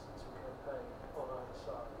ministers to campaign on either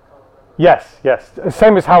side? Yes.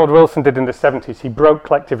 Same as Howard Wilson did in the 70s. He broke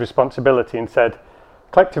collective responsibility and said,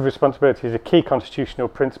 collective responsibility is a key constitutional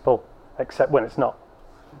principle, except when it's not.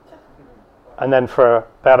 And then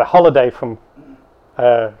they had a holiday from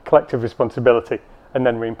collective responsibility and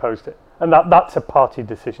then reimposed it. And that's a party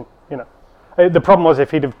decision, The problem was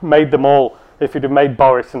if he'd have made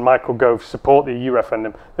Boris and Michael Gove support the EU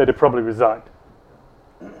referendum, they'd have probably resigned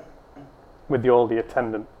with all the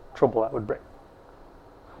attendant trouble that would bring.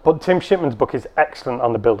 But Tim Shipman's book is excellent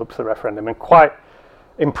on the build-up to the referendum and quite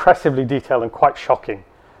impressively detailed and quite shocking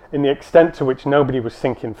in the extent to which nobody was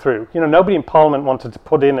thinking through. You know, nobody in Parliament wanted to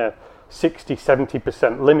put in a 60,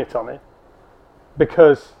 70% limit on it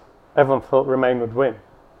because everyone thought Remain would win.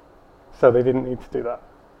 So they didn't need to do that.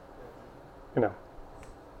 You know.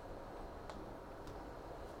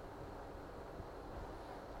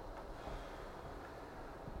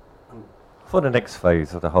 For the next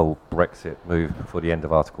phase of the whole Brexit move before the end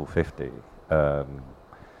of Article 50,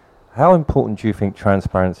 how important do you think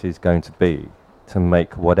transparency is going to be to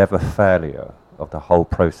make whatever failure of the whole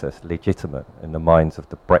process legitimate in the minds of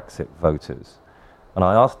the Brexit voters? And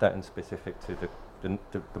I asked that in specific to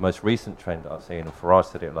the most recent trend that I've seen, and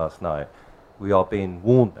Farage said it last night. We are being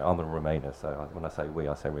warned, I'm a Remainer, so when I say we,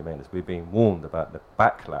 I say Remainers, we're being warned about the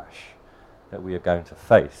backlash that we are going to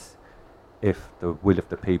face if the will of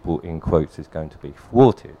the people, in quotes, is going to be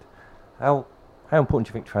thwarted. How important do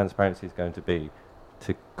you think transparency is going to be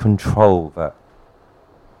to control that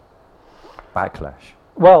backlash?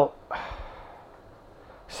 Well,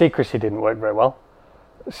 secrecy didn't work very well.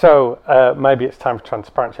 So maybe it's time for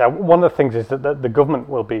transparency. One of the things is that the government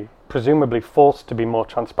will be presumably forced to be more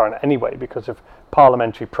transparent anyway because of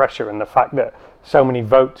parliamentary pressure and the fact that so many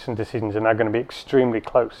votes and decisions are now going to be extremely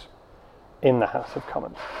close in the House of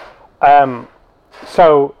Commons.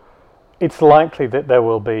 So it's likely that there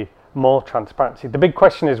will be more transparency. The big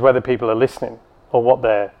question is whether people are listening or what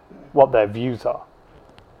their views are,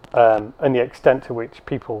 and the extent to which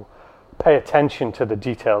people pay attention to the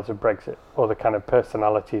details of Brexit or the kind of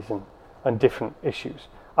personalities and different issues.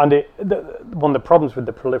 And one of the problems with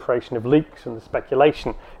the proliferation of leaks and the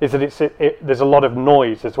speculation is that there's a lot of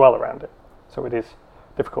noise as well around it. So it is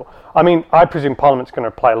difficult. I mean, I presume Parliament's going to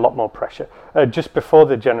apply a lot more pressure. Just before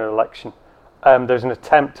the general election, there's an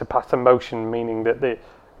attempt to pass a motion meaning that the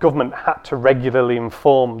government had to regularly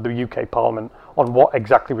inform the UK Parliament on what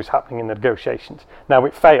exactly was happening in the negotiations. Now,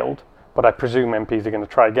 it failed, but I presume MPs are going to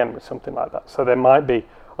try again with something like that. So there might be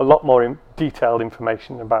a lot more detailed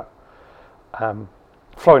information about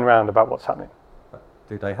flowing around about what's happening.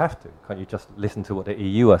 Do they have to? Can't you just listen to what the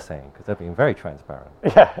EU are saying? Because they're being very transparent.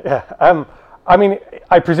 Yeah. I mean,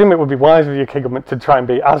 I presume it would be wise of the UK government to try and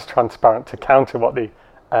be as transparent to counter what the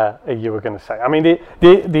EU are going to say. I mean,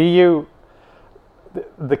 the EU,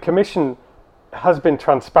 the Commission has been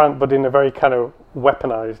transparent, but in a very kind of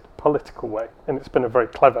weaponized political way, and it's been a very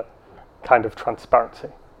clever kind of transparency.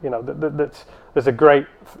 You know, there's a great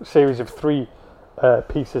series of 3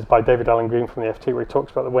 pieces by David Allen Green from the FT where he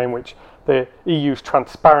talks about the way in which the EU's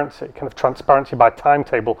transparency, kind of transparency by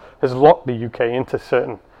timetable, has locked the UK into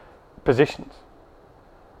certain positions.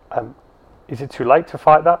 Is it too late to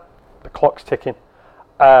fight that? The clock's ticking.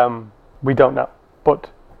 We don't know, but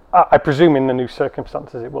I presume in the new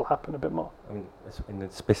circumstances it will happen a bit more. I mean,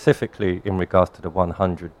 specifically in regards to the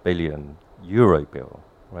 100 billion euro bill,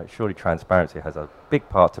 right? Surely transparency has a big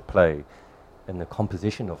part to play in the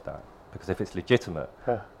composition of that, because if it's legitimate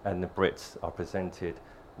and the Brits are presented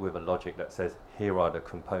with a logic that says here are the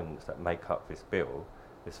components that make up this bill,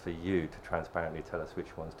 it's for you to transparently tell us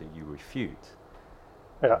which ones do you refute.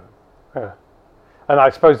 Yeah. And I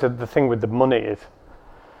suppose that the thing with the money is,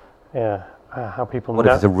 how people what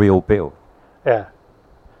if it's a real bill? Yeah.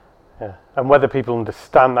 And whether people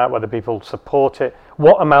understand that, whether people support it,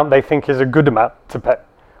 what amount they think is a good amount to pay.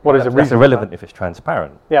 What is a reasonable That's irrelevant amount if it's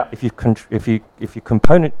transparent. Yeah. If you've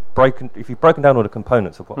broken down all the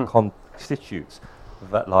components of what constitutes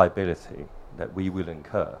that liability that we will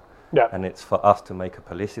incur, and it's for us to make a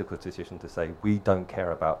political decision to say we don't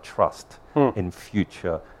care about trust in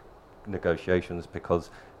future negotiations because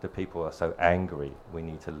the people are so angry we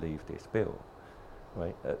need to leave this bill,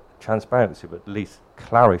 right? Transparency would at least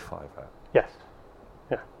clarify that. Yes.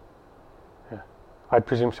 Yeah. I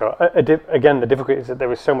presume so. Again, the difficulty is that there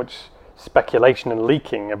was so much speculation and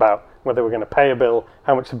leaking about whether we're going to pay a bill,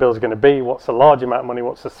 how much the bill is going to be, what's a large amount of money,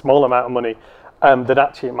 what's a small amount of money, that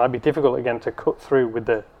actually it might be difficult again to cut through with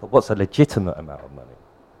the... But what's a legitimate amount of money?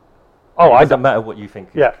 Oh, it doesn't matter what you think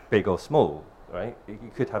is Yeah. big or small, right?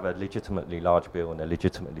 You could have a legitimately large bill and a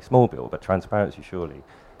legitimately small bill, but transparency surely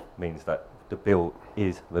means that the bill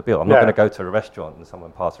is the bill. I'm not going to go to a restaurant and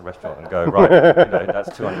someone pass a restaurant and go, right, that's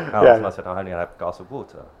 £200, and I said, I only have a glass of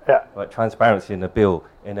water. Yeah. Right, transparency in the bill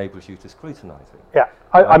enables you to scrutinise it. Yeah.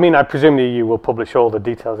 I mean, I presume the EU will publish all the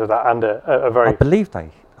details of that and a very...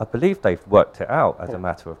 I believe they've worked it out as a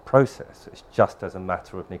matter of process. It's just as a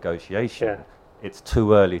matter of negotiation. Yeah. It's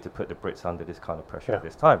too early to put the Brits under this kind of pressure at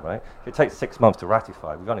this time, right? If it takes 6 months to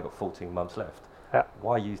ratify, we've only got 14 months left. Yeah.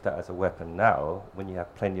 Why use that as a weapon now when you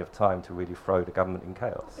have plenty of time to really throw the government in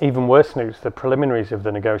chaos? Even worse news, the preliminaries of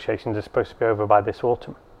the negotiations are supposed to be over by this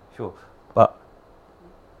autumn. Sure, but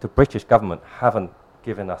the British government haven't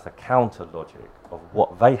given us a counter logic of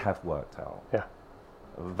what they have worked out. Yeah.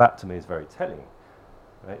 That to me is very telling.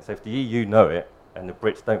 Right? So if the EU know it and the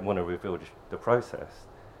Brits don't want to reveal the process,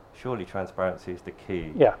 surely transparency is the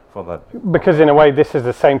key. Yeah. From because in a way, this is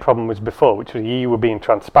the same problem as before, which was the EU were being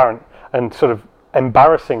transparent and sort of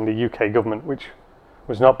embarrassing the UK government, which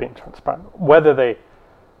was not being transparent. Whether they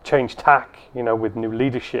change tack, with new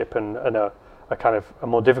leadership and a kind of a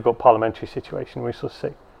more difficult parliamentary situation, we shall see.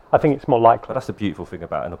 I think it's more likely. But that's the beautiful thing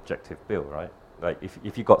about an objective bill, right? Like if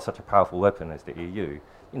you've got such a powerful weapon as the EU,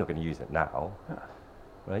 you're not going to use it now. Yeah.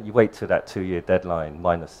 Right? You wait till that 2-year deadline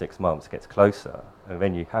minus 6 months gets closer, and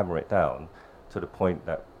then you hammer it down to the point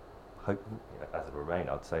that, as a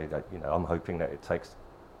Remainer, I'd say that I'm hoping that it takes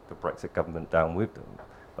the Brexit government down with them.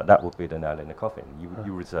 But that would be the nail in the coffin.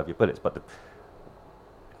 You reserve your bullets. But in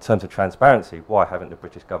terms of transparency, why haven't the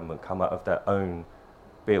British government come out of their own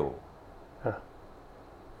bill?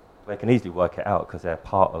 They can easily work it out because they're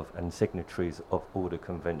part of and signatories of all the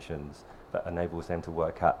conventions that enables them to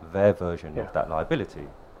work out their version of that liability.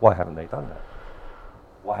 Why haven't they done that?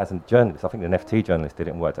 Why hasn't journalists? I think an FT journalist did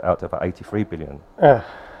it and worked it out to about 83 billion. Okay.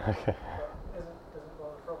 Isn't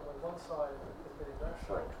one problem with one side is being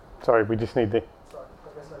rational? Sorry, we just need the... Sorry,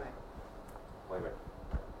 Wait.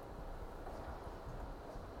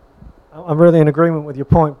 I'm really in agreement with your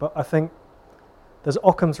point, but I think there's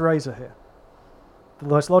Occam's razor here. The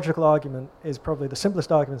most logical argument is probably the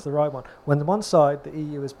simplest argument, is the right one. When the one side, the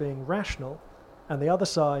EU, is being rational, and the other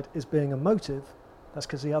side is being emotive, that's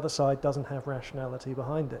because the other side doesn't have rationality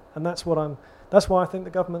behind it, and that's why I think the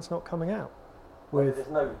government's not coming out with. There's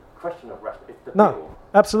no question of rationality. No,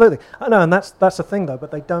 absolutely. I know, and that's the thing though. But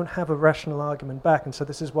they don't have a rational argument back, and so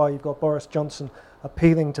this is why you've got Boris Johnson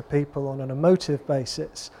appealing to people on an emotive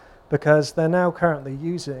basis, because they're now currently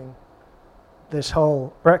using this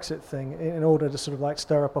whole Brexit thing in order to sort of like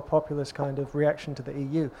stir up a populist kind of reaction to the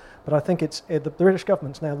EU. But I think the British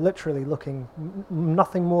government's now literally looking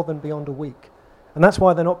nothing more than beyond a week. And that's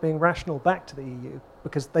why they're not being rational back to the EU,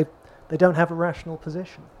 because they don't have a rational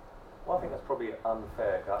position. Well, I think that's probably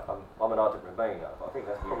unfair. I'm an ardent Remainer, but I think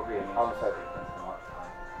that's probably an unfair.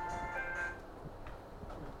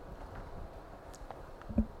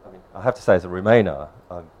 I have to say, as a Remainer,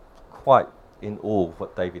 I'm quite in awe of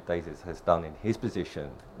what David Davies has done in his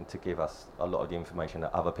position and to give us a lot of the information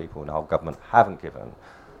that other people in the whole government haven't given.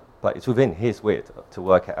 But it's within his wit to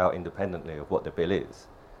work it out independently of what the bill is.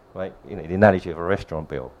 Right? The analogy of a restaurant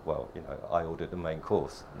bill, well, I ordered the main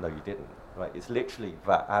course. No, you didn't. Right? It's literally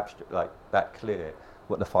that abstract, like that clear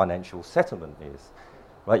what the financial settlement is.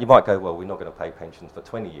 Right? You might go, well, we're not going to pay pensions for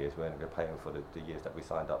 20 years. We're only going to pay them for the years that we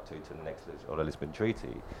signed up to the next or the Lisbon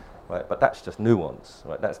Treaty. Right? But that's just nuance.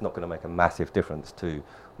 Right? That's not going to make a massive difference to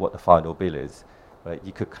what the final bill is. Right?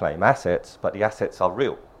 You could claim assets, but the assets are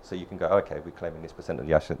real. So you can go, okay, we're claiming this percent of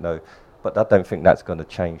the asset. No, but I don't think that's going to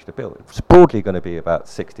change the bill. It's broadly going to be about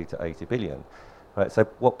 60 to 80 billion. Right? So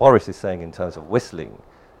what Boris is saying in terms of whistling,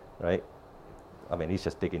 right? I mean, he's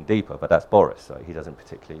just digging deeper, but that's Boris, so he doesn't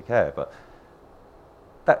particularly care. But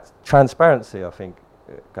that's transparency, I think,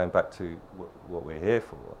 going back to what we're here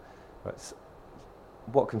for. Right?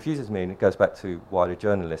 What confuses me, and it goes back to why the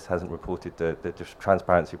journalist hasn't reported the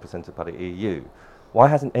transparency presented by the EU. Why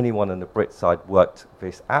hasn't anyone on the Brit side worked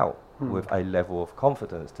this out with a level of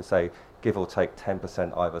confidence to say, give or take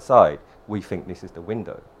 10% either side, we think this is the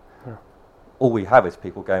window? Yeah. All we have is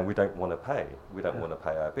people going, we don't want to pay. We don't want to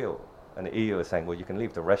pay our bill. And the EU is saying, well, you can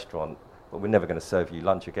leave the restaurant, but we're never going to serve you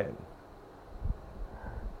lunch again.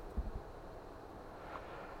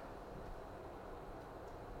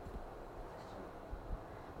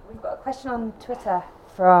 We've got a question on Twitter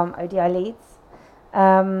from ODI Leeds.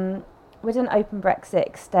 Would an open Brexit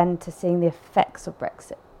extend to seeing the effects of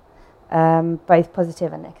Brexit, both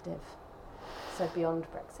positive and negative, so beyond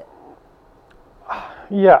Brexit?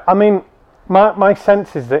 Yeah, I mean, my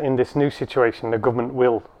sense is that in this new situation, the government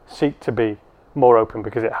will seek to be more open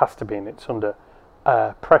because it has to be, and it's under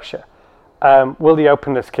pressure. Will the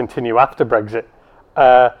openness continue after Brexit?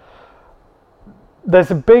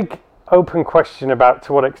 There's a big open question about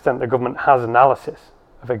to what extent the government has analysis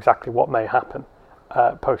of exactly what may happen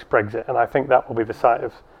post-Brexit, and I think that will be the site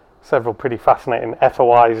of several pretty fascinating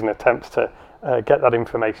FOIs and attempts to get that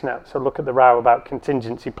information out. So look at the row about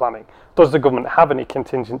contingency planning. Does the government have any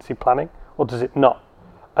contingency planning, or does it not,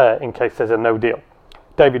 in case there's a no deal?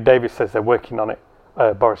 David Davies says they're working on it.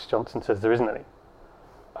 Boris Johnson says there isn't any.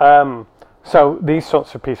 So these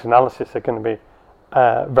sorts of piece of analysis are going to be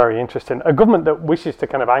very interesting. A government that wishes to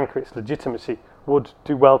kind of anchor its legitimacy would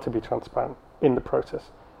do well to be transparent in the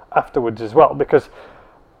process afterwards as well, because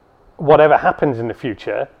whatever happens in the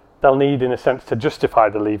future, they'll need, in a sense, to justify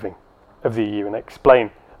the leaving of the EU and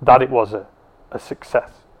explain that it was a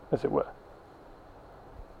success, as it were.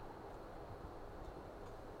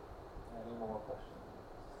 Any more questions?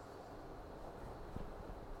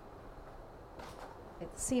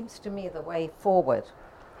 It seems to me the way forward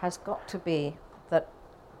has got to be that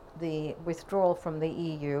the withdrawal from the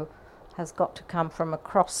EU has got to come from a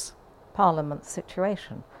cross-parliament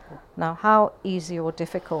situation. Now, how easy or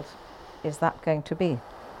difficult is that going to be?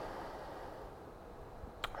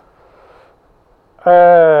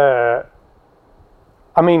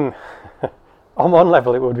 I mean, on one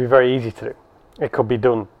level, it would be very easy to do. It could be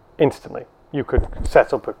done instantly. You could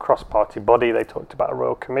set up a cross-party body. They talked about a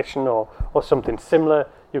royal commission or something similar.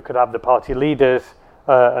 You could have the party leaders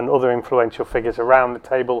and other influential figures around the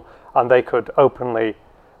table, and they could openly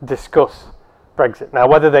discuss Brexit. Now,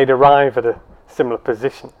 whether they'd arrive at a similar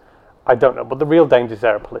position, I don't know. But the real dangers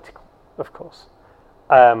there are political, of course.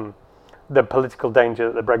 The political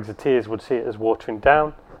danger that the Brexiteers would see it as watering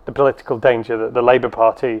down, the political danger that the Labour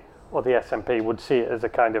Party or the SNP would see it as a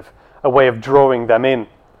kind of a way of drawing them in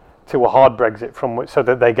to a hard Brexit from which, so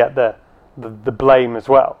that they get the blame as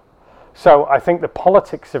well. So I think the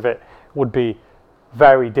politics of it would be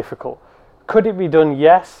very difficult. Could it be done?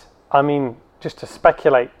 Yes. I mean, just to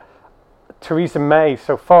speculate, Theresa May,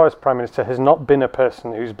 so far as Prime Minister, has not been a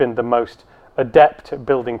person who's been the most adept at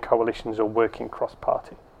building coalitions or working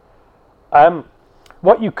cross-party.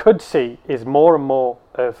 What you could see is more and more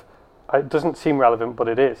of, it doesn't seem relevant, but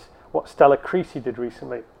it is, what Stella Creasy did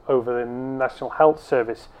recently over the National Health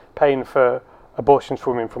Service, paying for abortions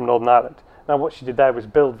for women from Northern Ireland. Now, what she did there was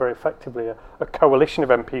build very effectively a coalition of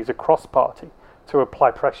MPs across party to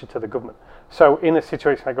apply pressure to the government. So in a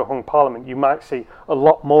situation like a hung parliament, you might see a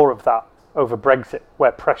lot more of that over Brexit,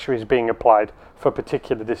 where pressure is being applied for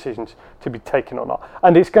particular decisions to be taken or not.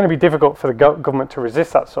 And it's going to be difficult for the government to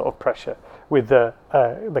resist that sort of pressure with the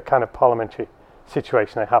kind of parliamentary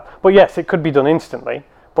situation they have. But yes, it could be done instantly,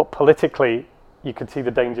 but politically you could see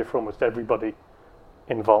the danger for almost everybody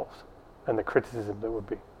involved and the criticism that would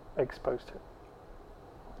be exposed to it.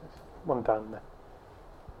 There's one down there.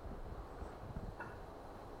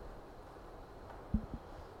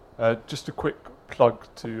 Just a quick plug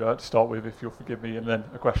to start with, if you'll forgive me, and then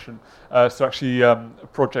a question. So actually, a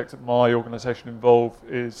project that my organisation involved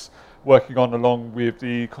is working on, along with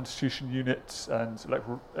the Constitution Unit and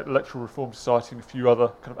Electoral Reform Society and a few other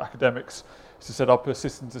kind of academics, is to set up a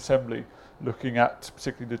citizens' assembly looking at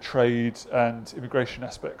particularly the trade and immigration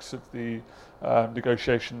aspects of the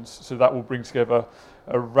negotiations. So that will bring together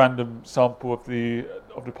a random sample of the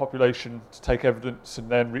population to take evidence and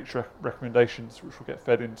then reach recommendations, which will get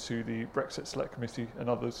fed into the Brexit Select Committee and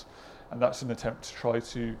others. And that's an attempt to try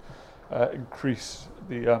to increase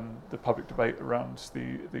the public debate around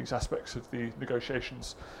these aspects of the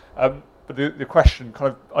negotiations. But the question,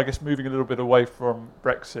 kind of, I guess, moving a little bit away from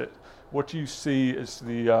Brexit, what do you see as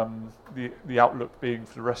the outlook being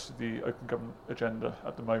for the rest of the open government agenda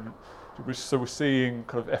at the moment? So we're seeing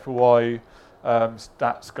kind of FOI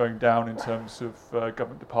stats going down in terms of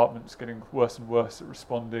government departments getting worse and worse at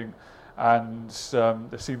responding, and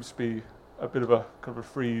there seems to be a bit of a kind of a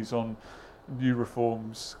freeze on new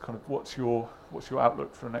reforms. Kind of, what's your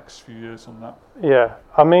outlook for the next few years on that? Yeah,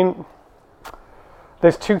 I mean,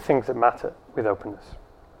 there's two things that matter with openness: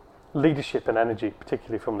 leadership and energy,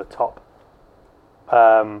 particularly from the top,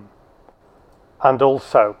 and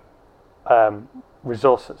also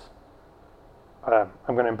resources. I'm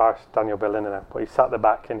going to embarrass Daniel Berliner now, but he's sat at the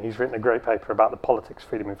back and he's written a great paper about the politics of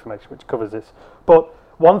freedom of information, which covers this. But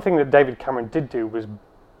one thing that David Cameron did do was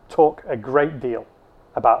talk a great deal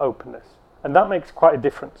about openness, and that makes quite a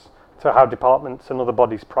difference to how departments and other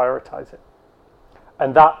bodies prioritise it.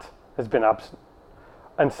 And that has been absent.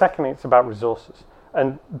 And secondly, it's about resources.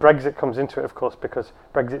 And Brexit comes into it, of course, because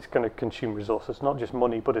Brexit's going to consume resources, not just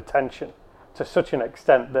money, but attention, to such an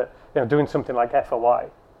extent that, you know, doing something like FOI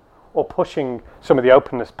or pushing some of the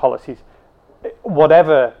openness policies,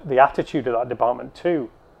 whatever the attitude of that department to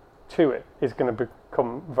it, is going to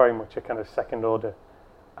become very much a kind of second order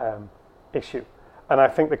issue. And I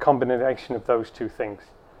think the combination of those two things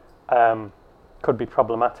could be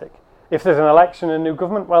problematic. If there's an election and a new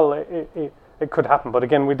government, well, it could happen. But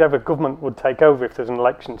again, whichever government would take over, if there's an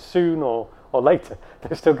election soon or later,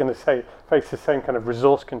 they're still going to face the same kind of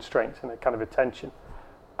resource constraints and a kind of attention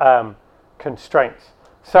constraints.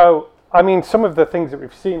 So, I mean, some of the things that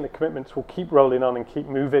we've seen, the commitments will keep rolling on and keep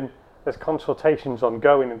moving. There's consultations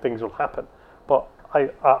ongoing and things will happen. But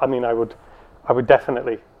I mean, I would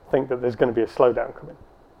definitely think that there's going to be a slowdown coming.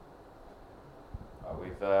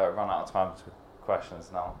 We've run out of time for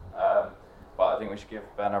questions now, but I think we should give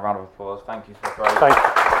Ben a round of applause. Thank you for a great. Thank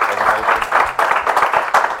you.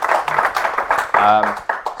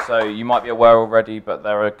 So you might be aware already, but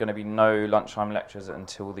there are going to be no lunchtime lectures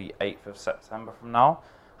until the 8th of September from now.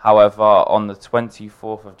 However, on the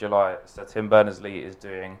 24th of July, Sir Tim Berners-Lee is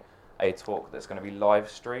doing a talk that's going to be live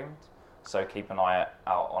streamed. So keep an eye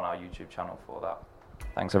out on our YouTube channel for that.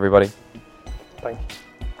 Thanks, everybody. Thank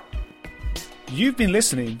you. You've been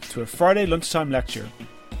listening to a Friday lunchtime lecture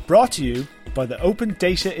brought to you by the Open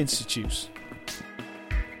Data Institute.